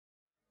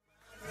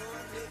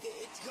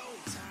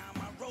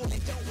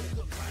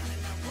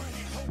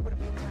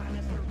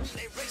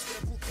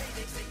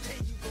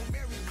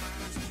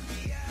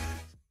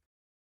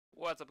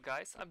What's up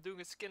guys, I'm doing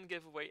a skin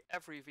giveaway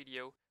every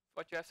video.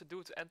 What you have to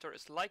do to enter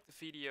is like the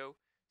video,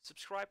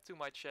 subscribe to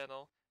my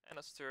channel, and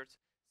as third,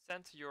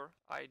 send your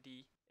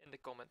ID in the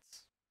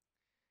comments.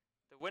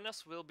 The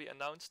winners will be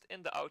announced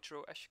in the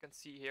outro as you can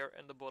see here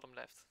in the bottom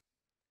left.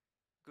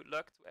 Good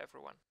luck to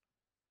everyone.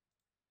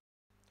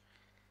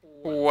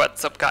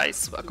 What's up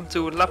guys, welcome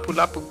to Lapu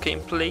Lapu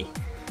gameplay.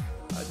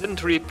 I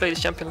didn't really play the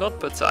champion a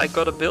lot, but I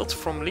got a build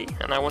from Lee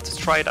and I want to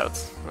try it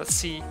out. Let's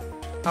see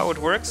how it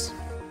works.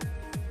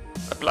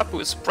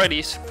 Lapu is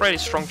pretty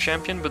strong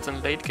champion, but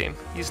in late game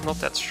he's not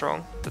that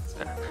strong. But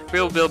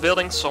we'll be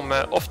building some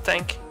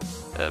off-tank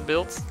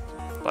build,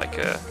 like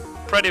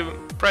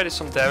pretty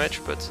some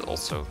damage, but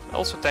also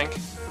tank.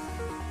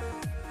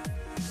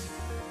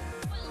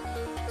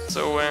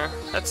 So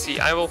let's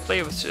see. I will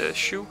play with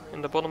Shu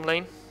in the bottom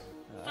lane.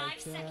 I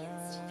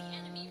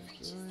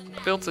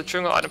built the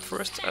jungle item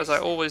first, as I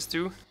always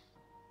do,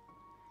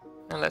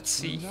 and let's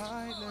see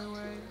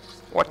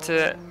what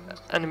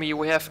enemy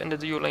we have in the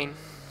duo lane.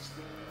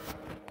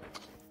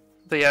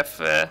 They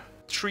have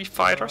 3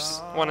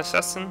 fighters, 1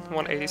 assassin,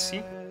 1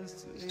 ADC,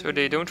 so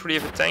they don't really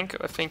have a tank.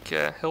 I think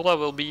Hilda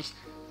will be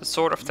the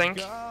sort of tank.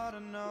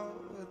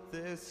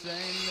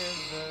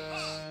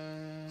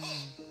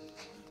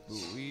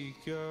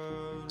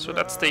 So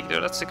let's take the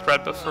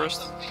red buff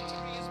first.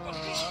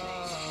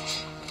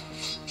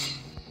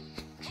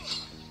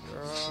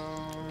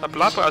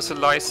 Lapu has a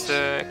nice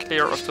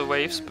clear of the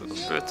waves,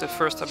 but the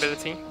first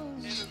ability.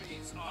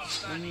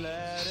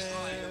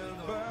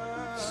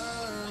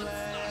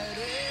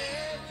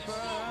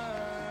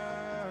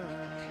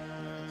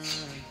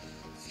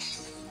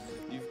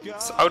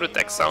 This auto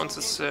attack sounds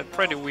is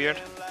pretty weird.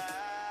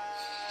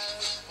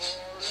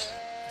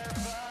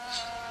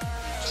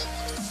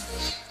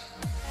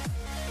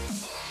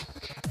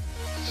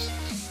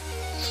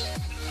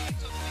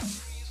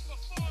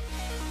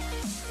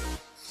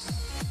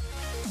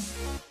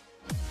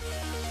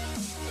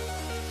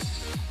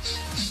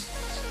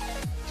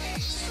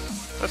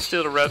 Let's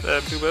steal the red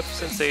blue buff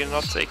since they are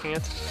not taking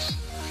it.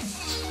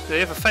 They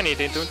have a Fanny,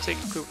 they don't take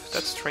the blue.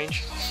 That's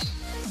strange.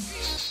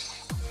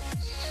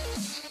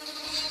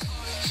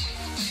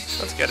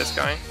 Let's get this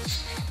guy.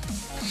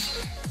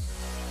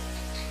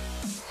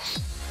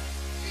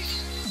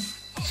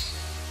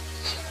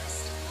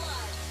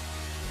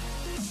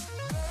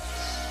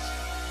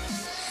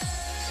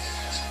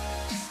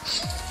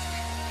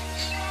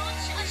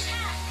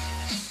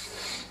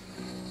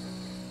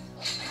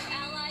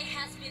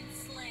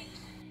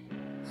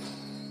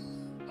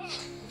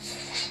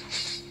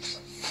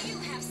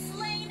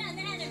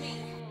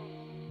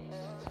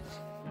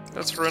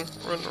 Let's run.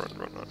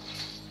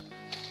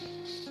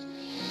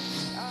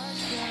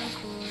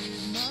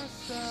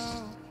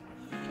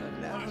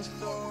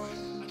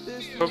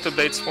 Hope the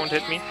blades won't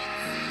hit me.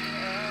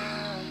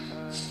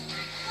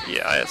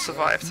 Yeah, I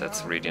survived,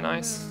 that's really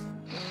nice.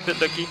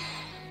 Bit lucky.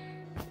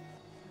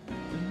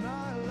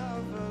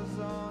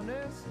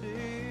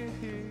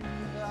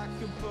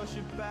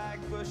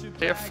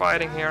 They're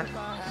fighting here.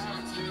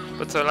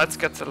 But let's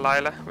get the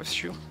Lila with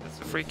Shu. That's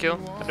a free kill.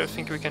 I don't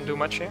think we can do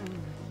much here.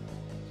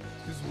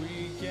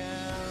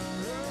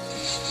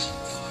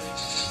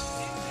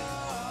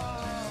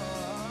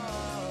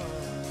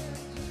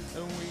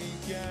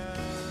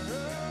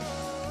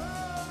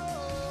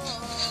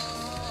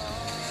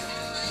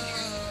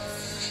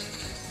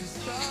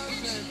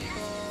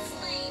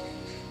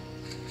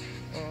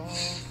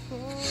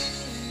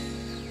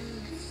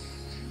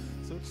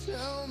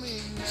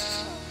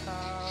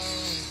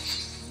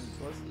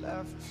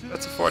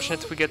 That's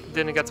unfortunate we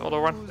didn't get the other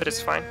one, but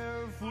it's fine.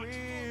 We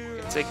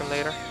can take him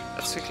later.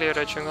 Let's clear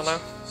the jungle now.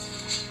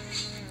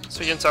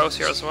 So Yin Tao's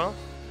here as well.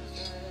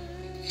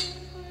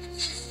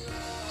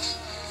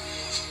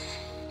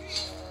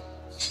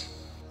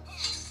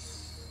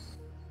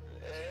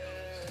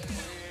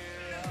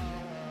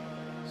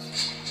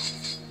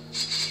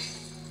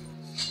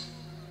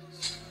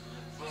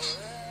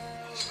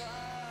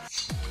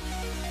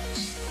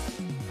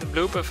 The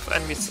blue buff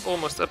enemy is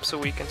almost up, so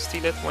we can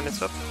steal it when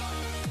it's up.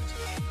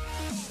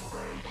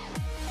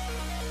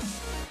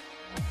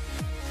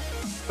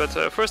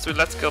 But first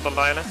let's kill the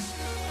Lila.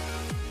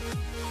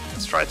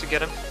 Let's try to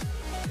get him.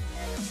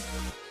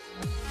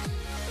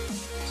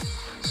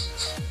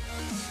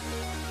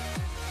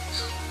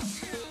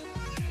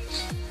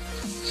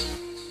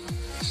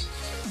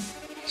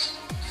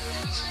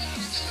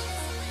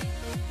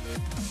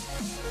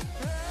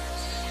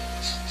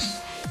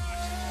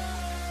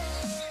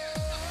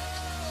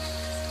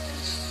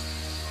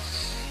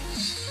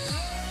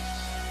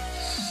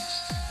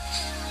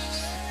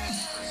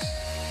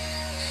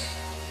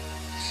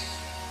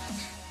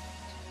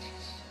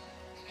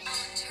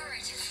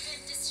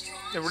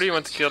 I really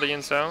want to kill the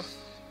Yin Tao.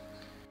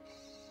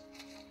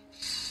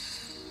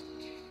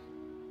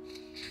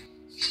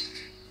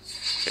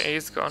 Okay,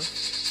 he's gone.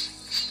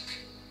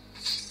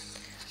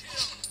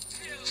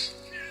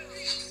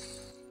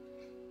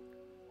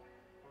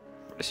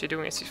 What is he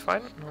doing? Is he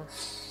fighting? No.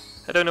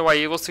 I don't know why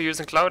he was still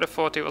using Cloud. I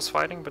thought he was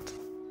fighting, but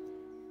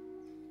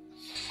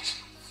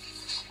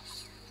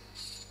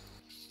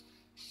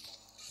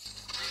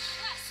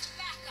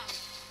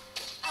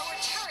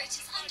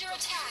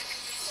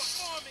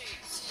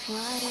I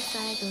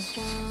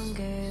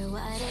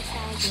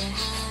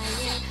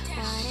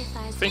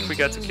think we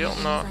get the kill.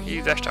 No, he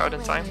dashed out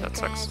in time. That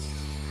sucks.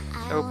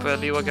 I hope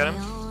Lee will get him.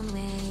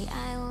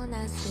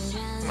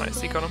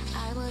 Nice, he got him.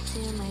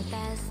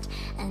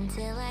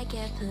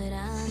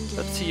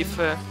 Let's see if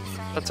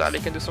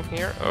Natalia can do something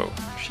here. Oh,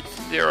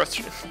 there are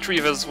 3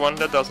 vs 1.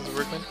 That doesn't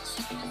work, man.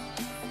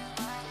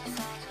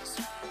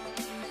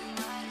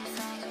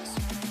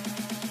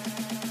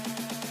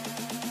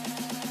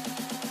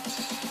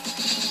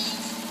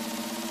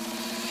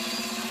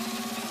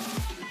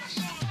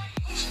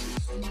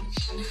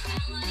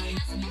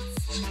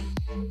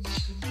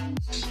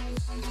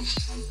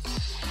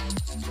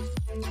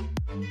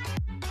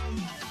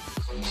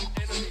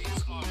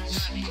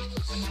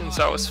 Since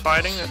I was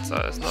fighting, it's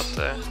not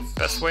the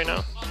best way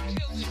now.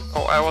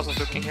 Oh, I wasn't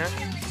looking here.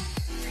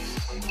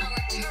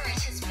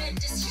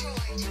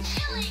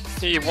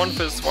 He 1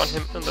 vs 1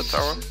 him in the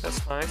tower.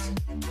 That's nice.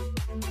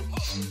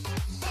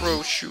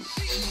 Bro, shoot.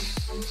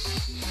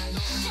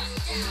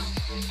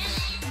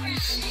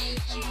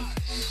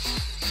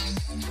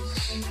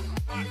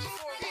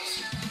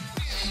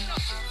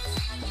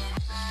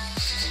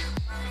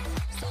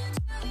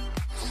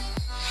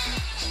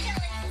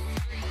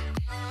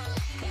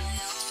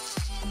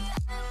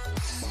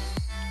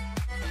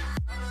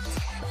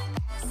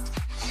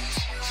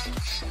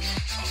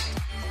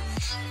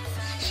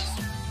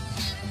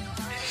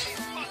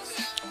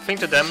 I think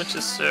the damage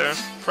is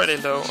pretty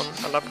low on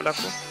Lapu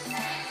Lapu.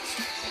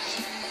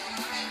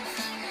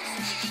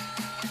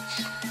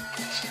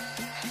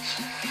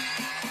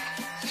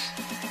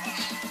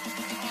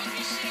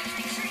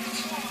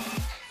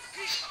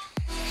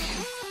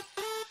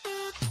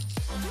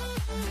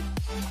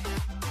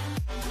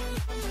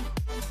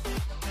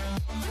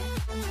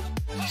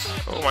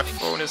 Oh, my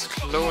phone is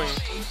glowing.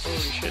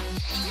 Holy shit.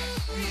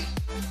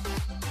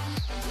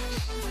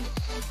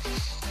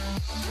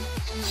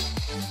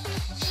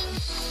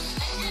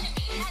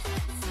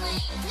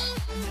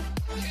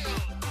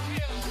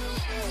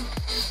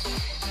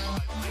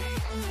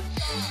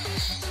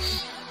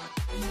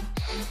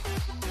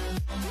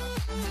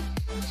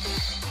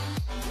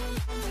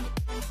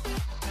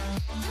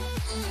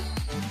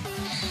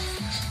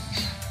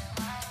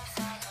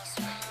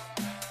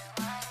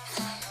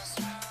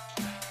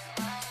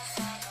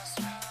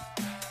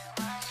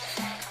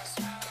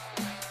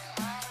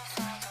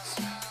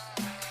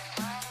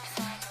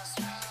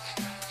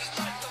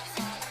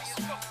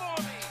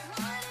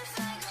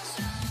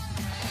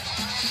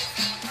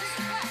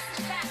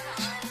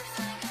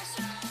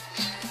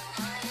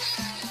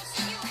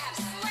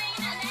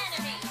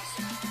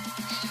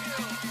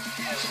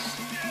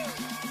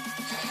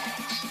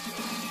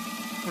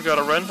 We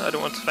gotta run, I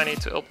don't want Fanny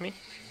to help me.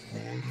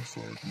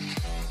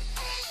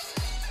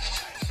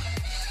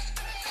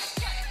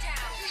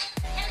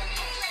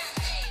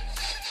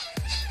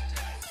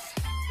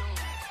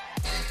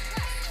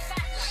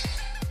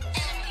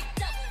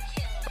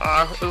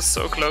 Ah, it was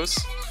so close.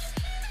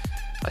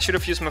 I should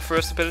have used my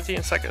first ability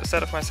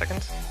instead of my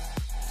second.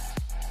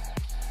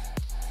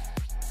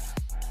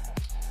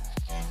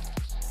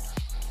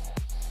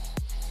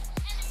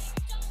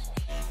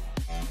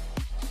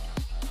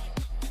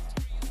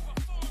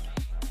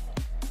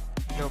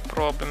 No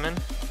problem, man.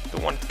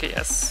 Don't want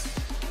KS.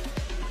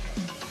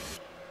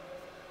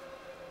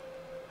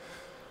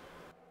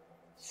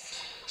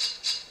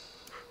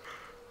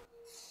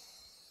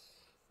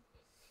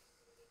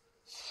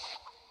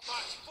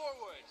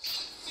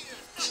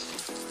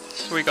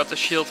 So we got the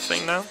shield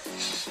thing now.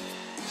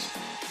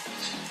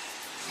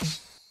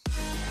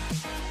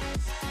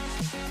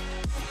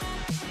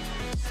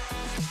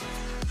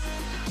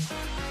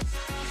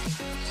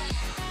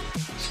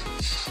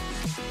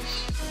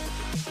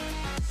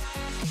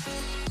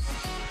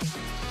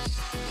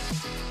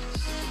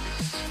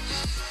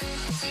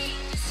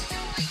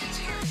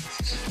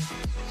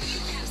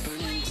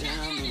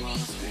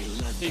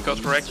 He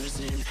got wrecked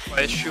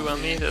by a shoe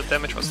on me, the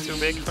damage was too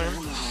big for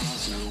him.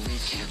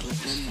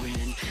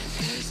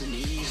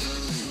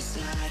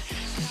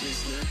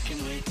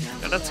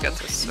 Yeah, let's get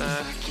this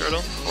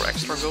turtle for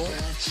extra gold.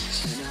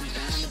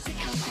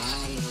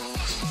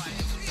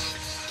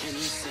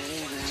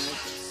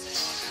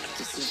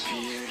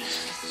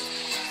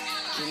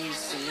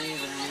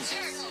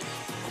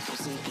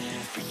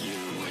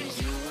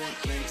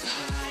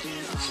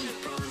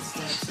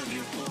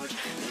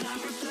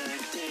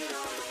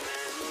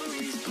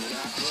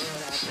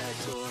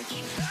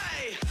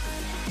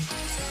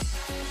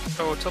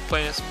 Oh, top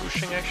lane is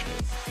pushing actually.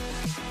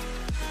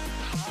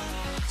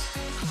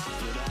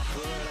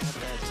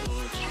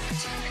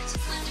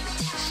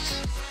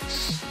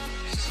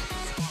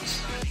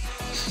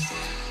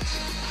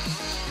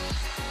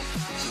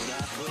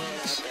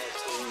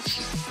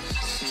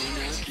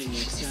 Can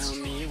you tell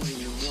me where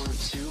you want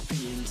to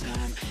be in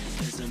time?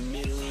 There's a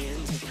million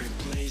different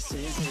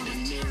places and a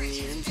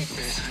million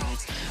different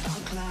heights.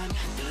 I'll climb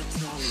the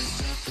tallest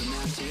of the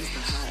mountains,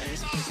 the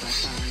highest place I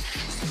find,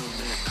 so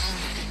that I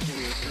can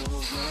look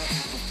over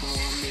and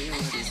perform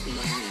me.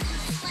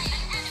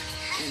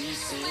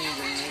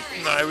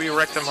 No, we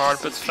wrecked him hard,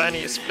 but Fanny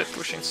is split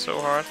pushing so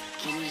hard.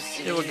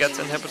 He will get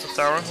the inhibitor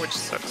tower, which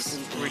sucks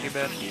really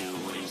bad.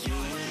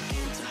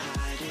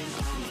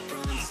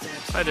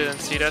 I didn't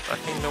see that, I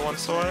think no one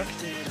saw it.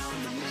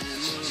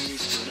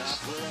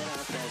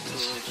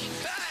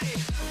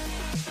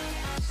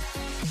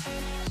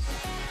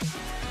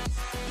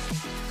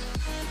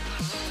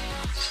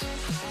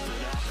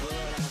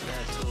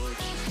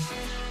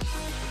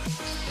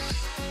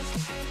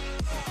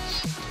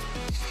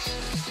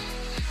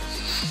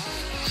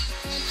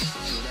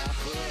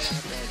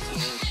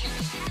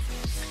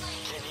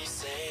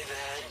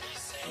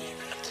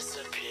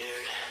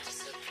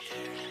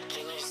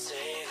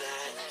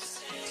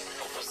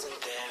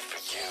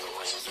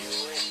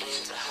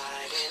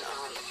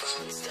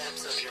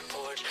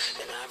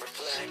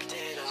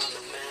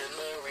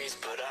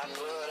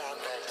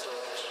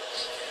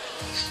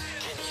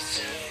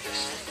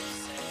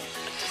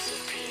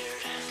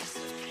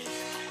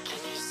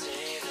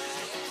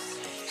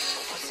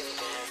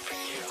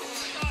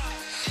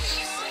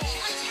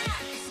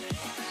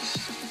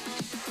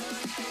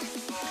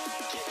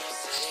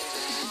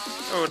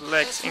 Oh, the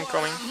legs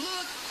incoming.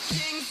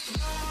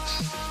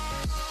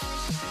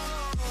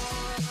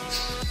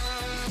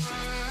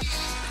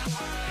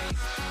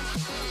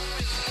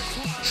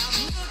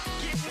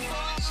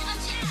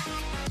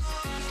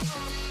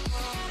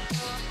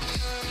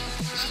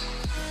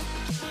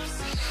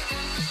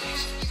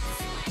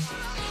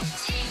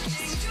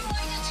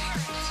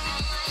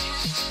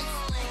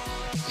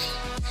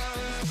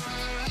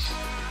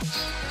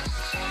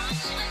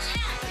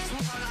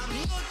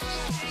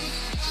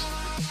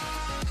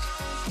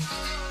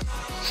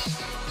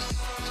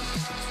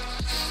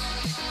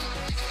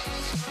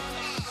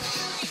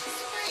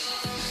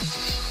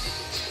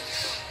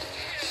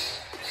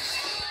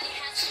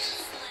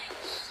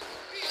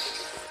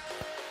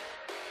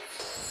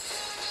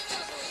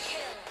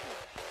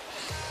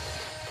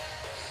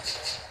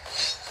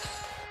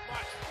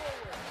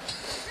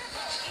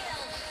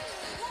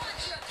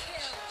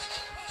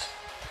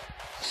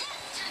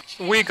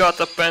 We got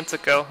the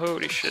Pentakill,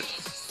 holy shit.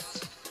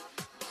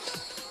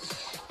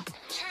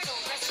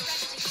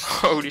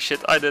 Holy shit,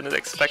 I didn't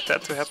expect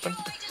that to happen.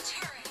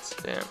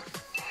 Damn.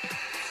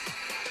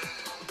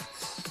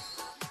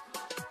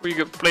 We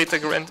played the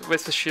grind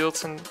with the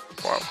shields and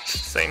wow,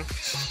 same.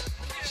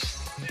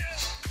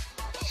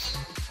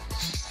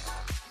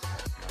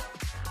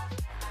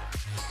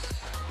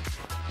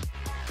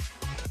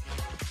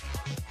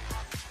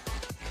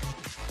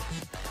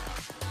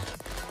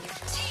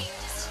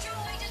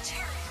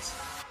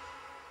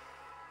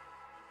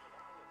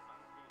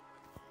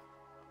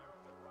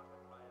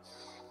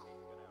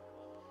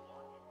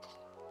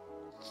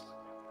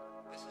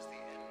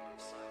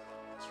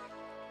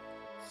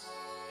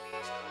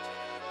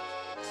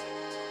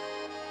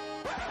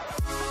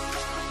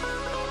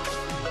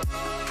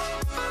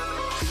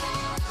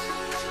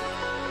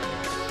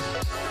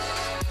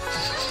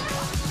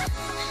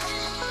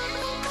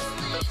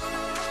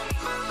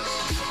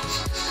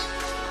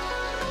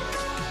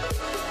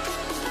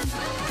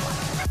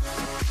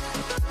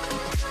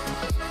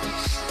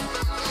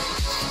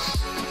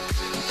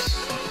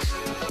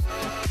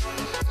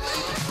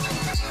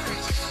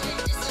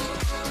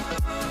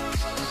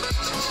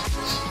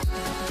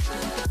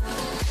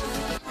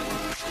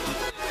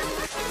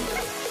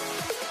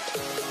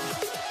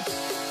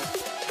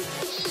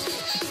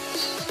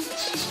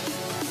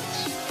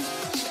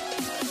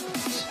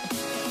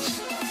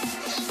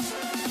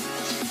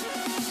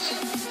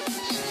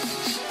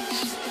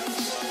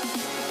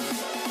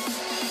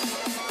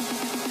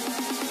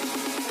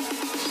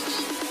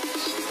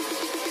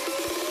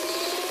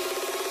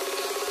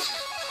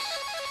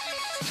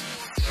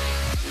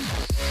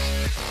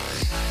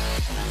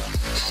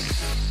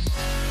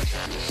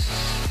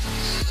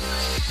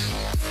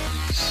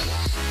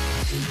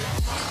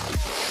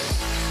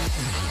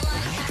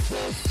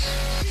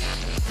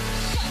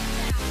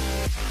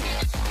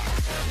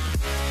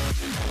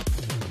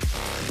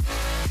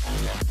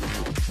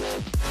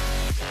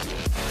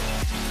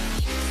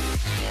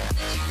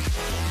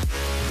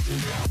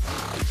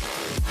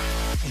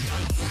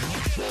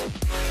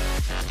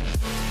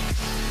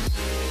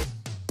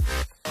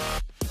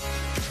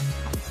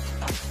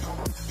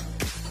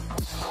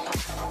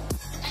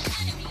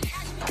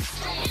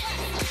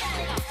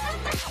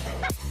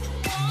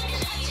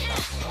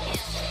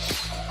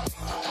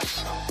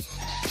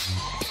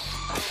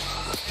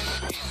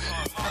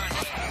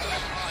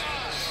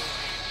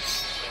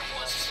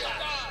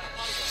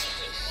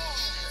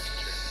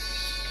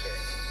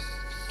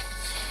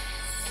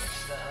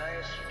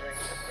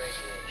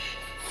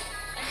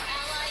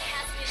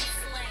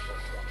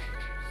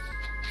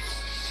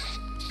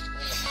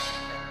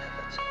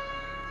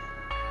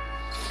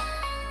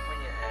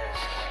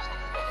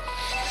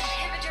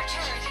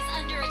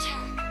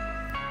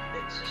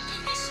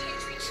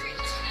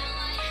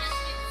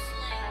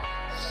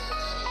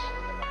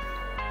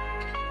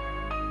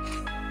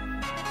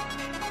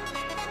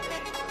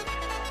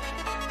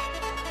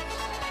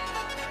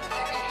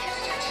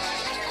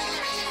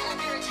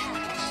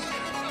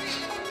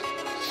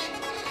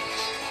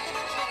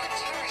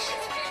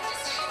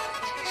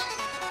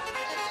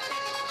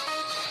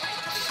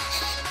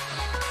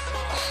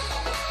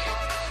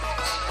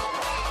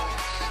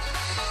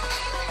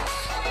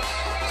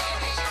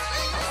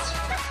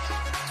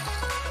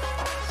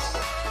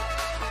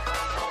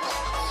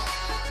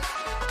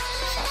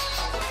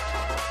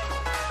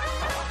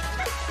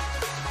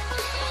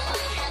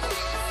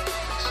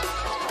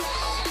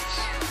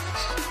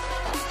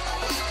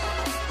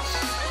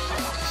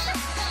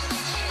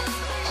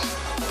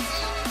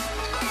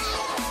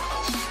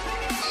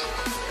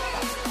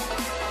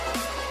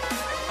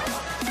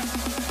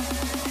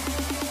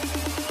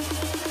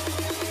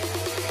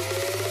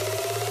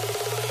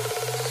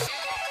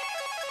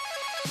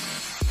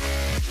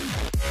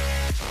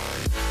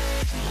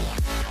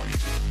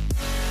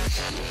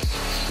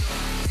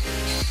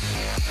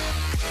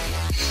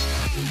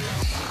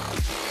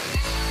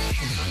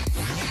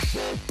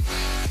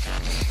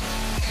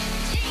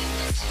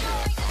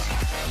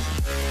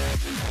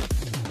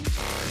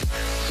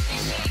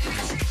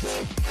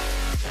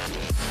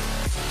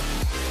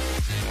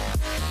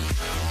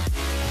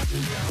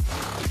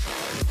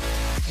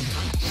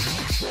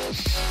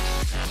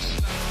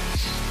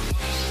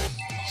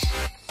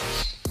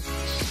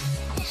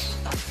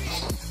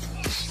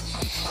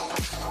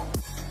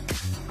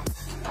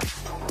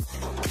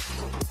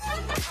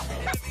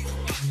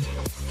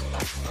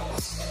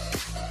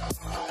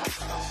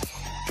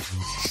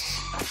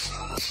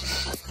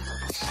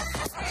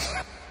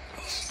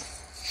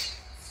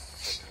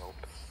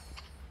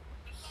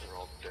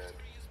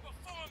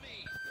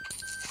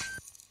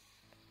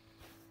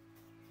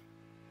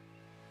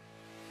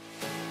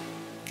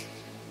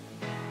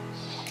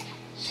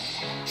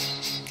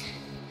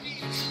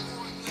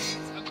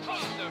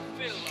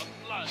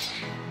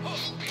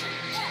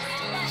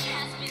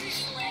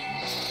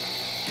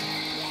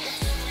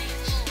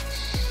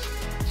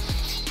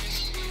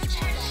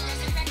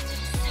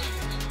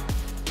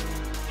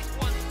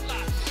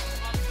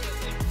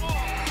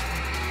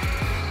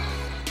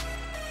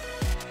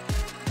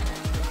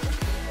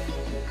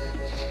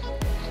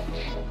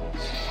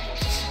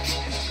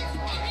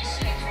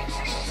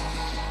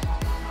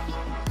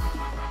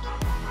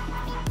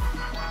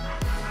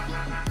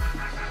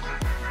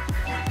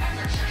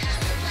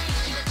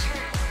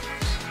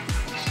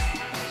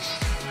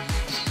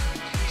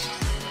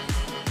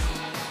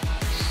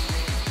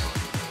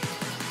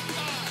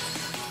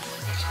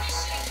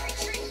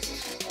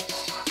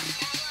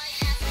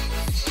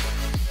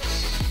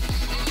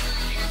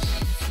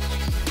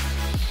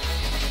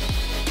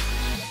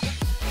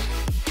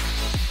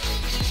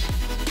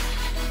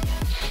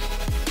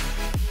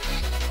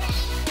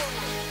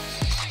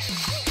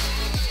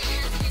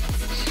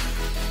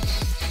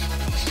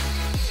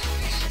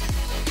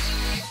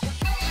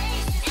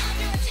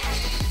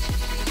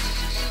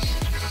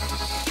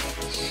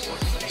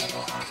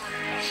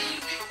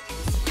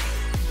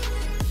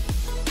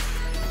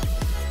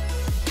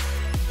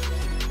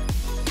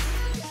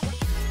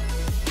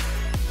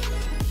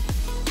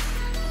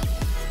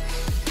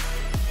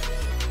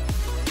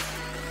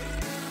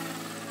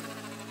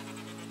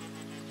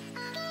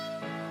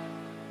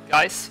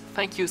 Guys,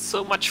 thank you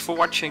so much for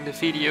watching the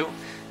video.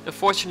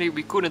 Unfortunately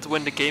we couldn't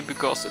win the game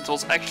because it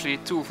was actually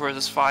 2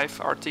 versus 5.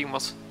 Our team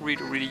was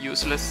really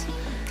useless.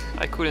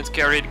 I couldn't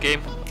carry the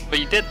game, but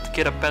you did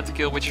get a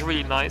pentakill, which is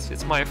really nice.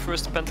 It's my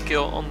first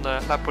pentakill on the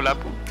Lapu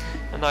Lapu,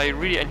 and I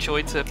really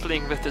enjoyed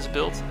playing with this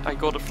build. I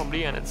got it from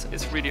Lee and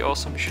it's really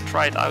awesome. You should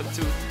try it out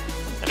too.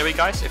 Anyway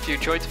guys, if you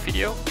enjoyed the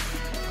video,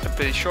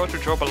 be sure to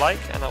drop a like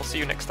and I'll see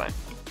you next time.